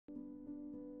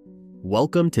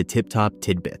Welcome to Tiptop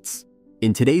Tidbits.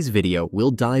 In today's video, we'll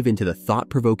dive into the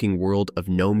thought-provoking world of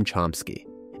Noam Chomsky,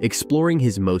 exploring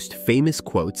his most famous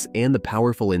quotes and the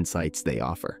powerful insights they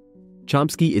offer.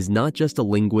 Chomsky is not just a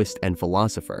linguist and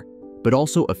philosopher, but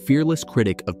also a fearless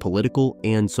critic of political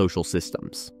and social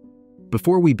systems.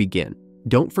 Before we begin,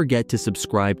 don't forget to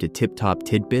subscribe to Tiptop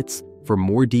Tidbits for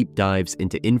more deep dives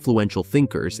into influential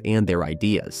thinkers and their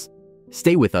ideas.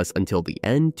 Stay with us until the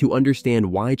end to understand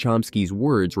why Chomsky's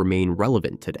words remain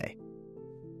relevant today.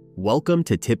 Welcome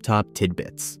to Tiptop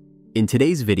Tidbits. In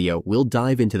today's video, we'll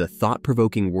dive into the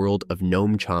thought-provoking world of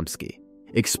Noam Chomsky,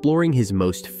 exploring his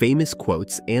most famous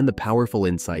quotes and the powerful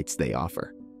insights they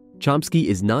offer. Chomsky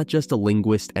is not just a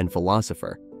linguist and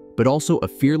philosopher, but also a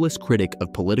fearless critic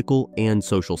of political and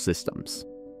social systems.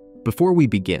 Before we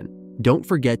begin, don't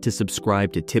forget to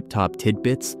subscribe to Tiptop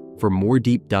Tidbits for more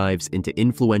deep dives into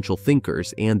influential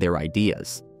thinkers and their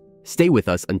ideas. Stay with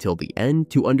us until the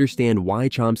end to understand why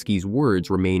Chomsky's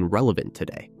words remain relevant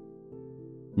today.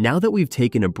 Now that we've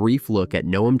taken a brief look at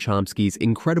Noam Chomsky's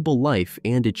incredible life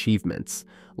and achievements,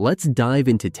 let's dive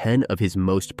into 10 of his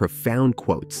most profound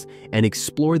quotes and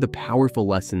explore the powerful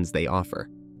lessons they offer.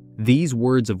 These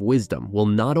words of wisdom will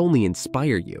not only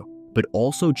inspire you, but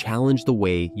also challenge the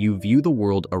way you view the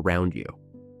world around you.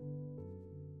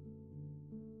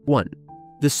 1.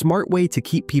 The smart way to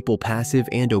keep people passive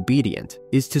and obedient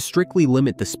is to strictly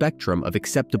limit the spectrum of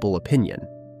acceptable opinion,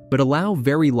 but allow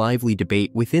very lively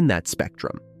debate within that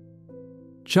spectrum.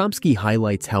 Chomsky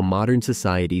highlights how modern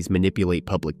societies manipulate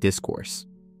public discourse.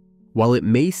 While it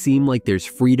may seem like there's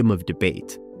freedom of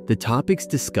debate, the topics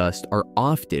discussed are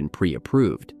often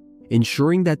pre-approved,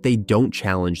 ensuring that they don't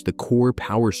challenge the core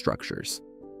power structures.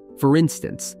 For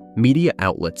instance, media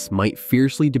outlets might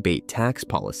fiercely debate tax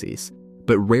policies,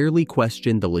 but rarely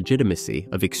question the legitimacy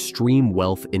of extreme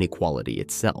wealth inequality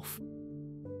itself.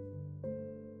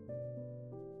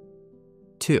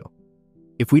 2.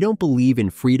 If we don't believe in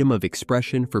freedom of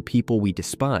expression for people we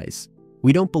despise,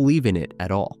 we don't believe in it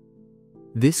at all.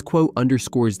 This quote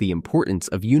underscores the importance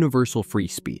of universal free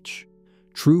speech.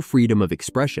 True freedom of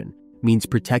expression means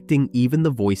protecting even the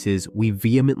voices we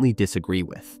vehemently disagree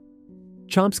with.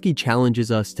 Chomsky challenges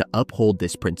us to uphold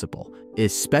this principle,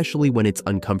 especially when it's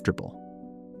uncomfortable.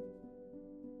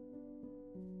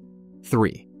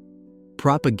 3.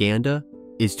 Propaganda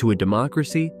is to a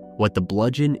democracy what the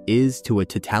bludgeon is to a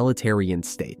totalitarian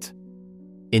state.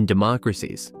 In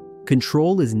democracies,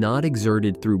 control is not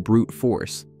exerted through brute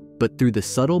force, but through the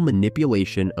subtle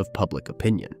manipulation of public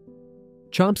opinion.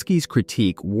 Chomsky's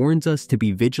critique warns us to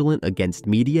be vigilant against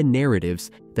media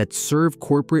narratives that serve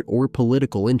corporate or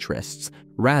political interests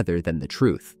rather than the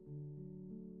truth.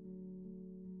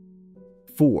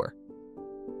 4.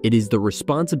 It is the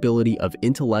responsibility of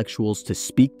intellectuals to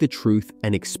speak the truth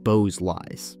and expose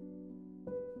lies.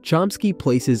 Chomsky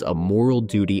places a moral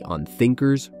duty on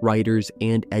thinkers, writers,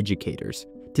 and educators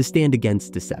to stand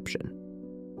against deception.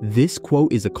 This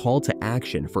quote is a call to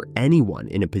action for anyone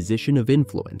in a position of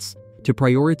influence to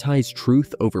prioritize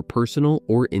truth over personal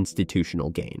or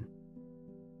institutional gain.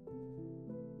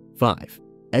 5.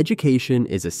 Education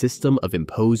is a system of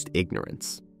imposed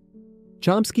ignorance.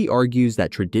 Chomsky argues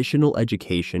that traditional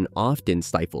education often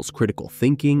stifles critical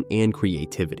thinking and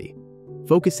creativity,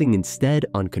 focusing instead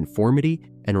on conformity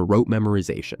and rote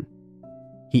memorization.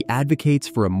 He advocates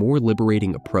for a more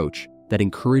liberating approach that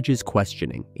encourages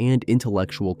questioning and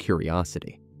intellectual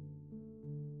curiosity.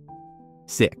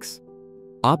 6.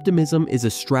 Optimism is a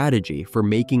strategy for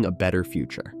making a better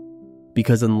future,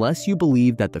 because unless you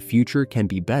believe that the future can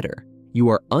be better, you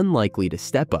are unlikely to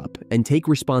step up and take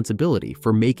responsibility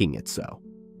for making it so.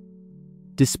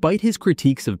 Despite his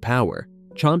critiques of power,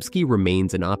 Chomsky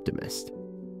remains an optimist.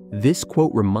 This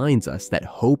quote reminds us that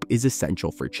hope is essential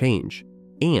for change,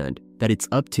 and that it's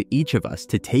up to each of us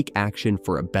to take action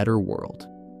for a better world.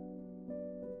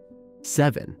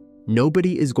 7.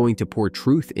 Nobody is going to pour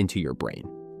truth into your brain.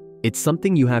 It's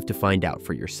something you have to find out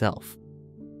for yourself.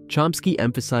 Chomsky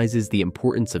emphasizes the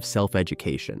importance of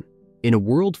self-education. In a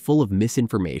world full of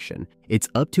misinformation, it's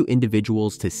up to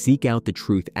individuals to seek out the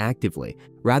truth actively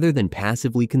rather than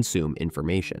passively consume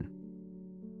information.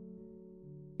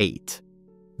 8.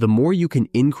 The more you can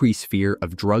increase fear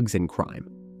of drugs and crime,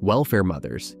 welfare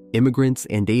mothers, immigrants,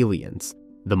 and aliens,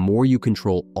 the more you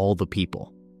control all the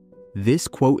people. This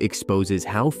quote exposes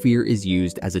how fear is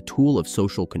used as a tool of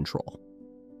social control.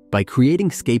 By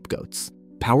creating scapegoats,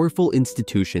 powerful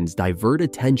institutions divert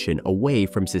attention away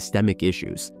from systemic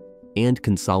issues and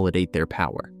consolidate their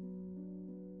power.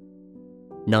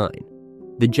 9.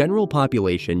 The general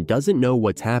population doesn't know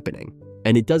what's happening,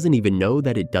 and it doesn't even know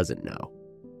that it doesn't know.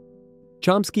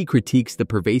 Chomsky critiques the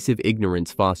pervasive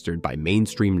ignorance fostered by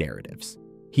mainstream narratives.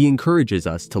 He encourages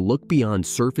us to look beyond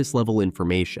surface-level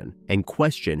information and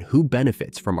question who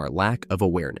benefits from our lack of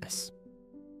awareness.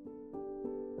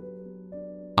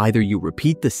 Either you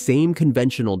repeat the same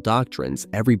conventional doctrines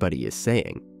everybody is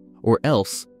saying, or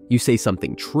else you say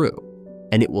something true,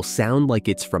 and it will sound like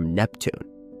it's from Neptune.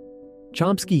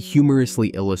 Chomsky humorously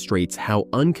illustrates how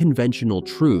unconventional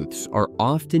truths are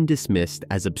often dismissed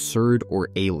as absurd or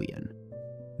alien.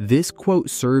 This quote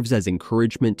serves as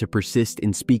encouragement to persist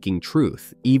in speaking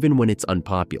truth, even when it's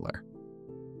unpopular.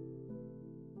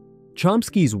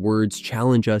 Chomsky's words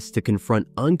challenge us to confront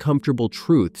uncomfortable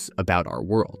truths about our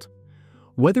world.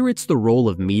 Whether it's the role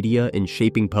of media in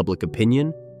shaping public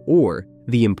opinion or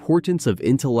the importance of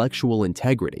intellectual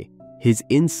integrity, his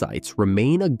insights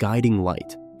remain a guiding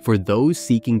light for those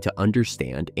seeking to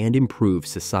understand and improve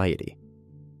society.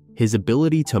 His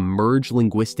ability to merge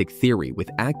linguistic theory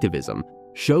with activism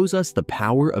shows us the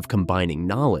power of combining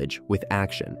knowledge with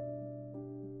action.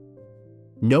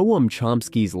 Noam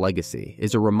Chomsky's legacy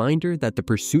is a reminder that the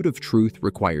pursuit of truth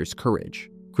requires courage,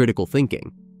 critical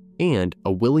thinking, and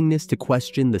a willingness to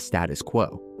question the status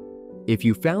quo. If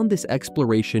you found this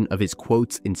exploration of his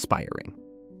quotes inspiring,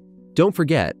 don't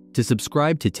forget to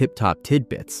subscribe to Tiptop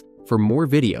Tidbits for more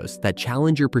videos that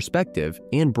challenge your perspective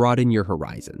and broaden your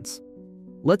horizons.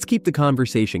 Let's keep the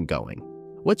conversation going.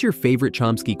 What's your favorite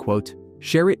Chomsky quote?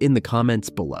 Share it in the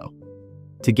comments below.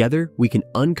 Together, we can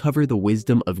uncover the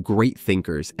wisdom of great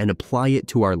thinkers and apply it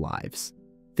to our lives.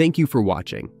 Thank you for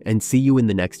watching, and see you in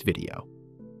the next video.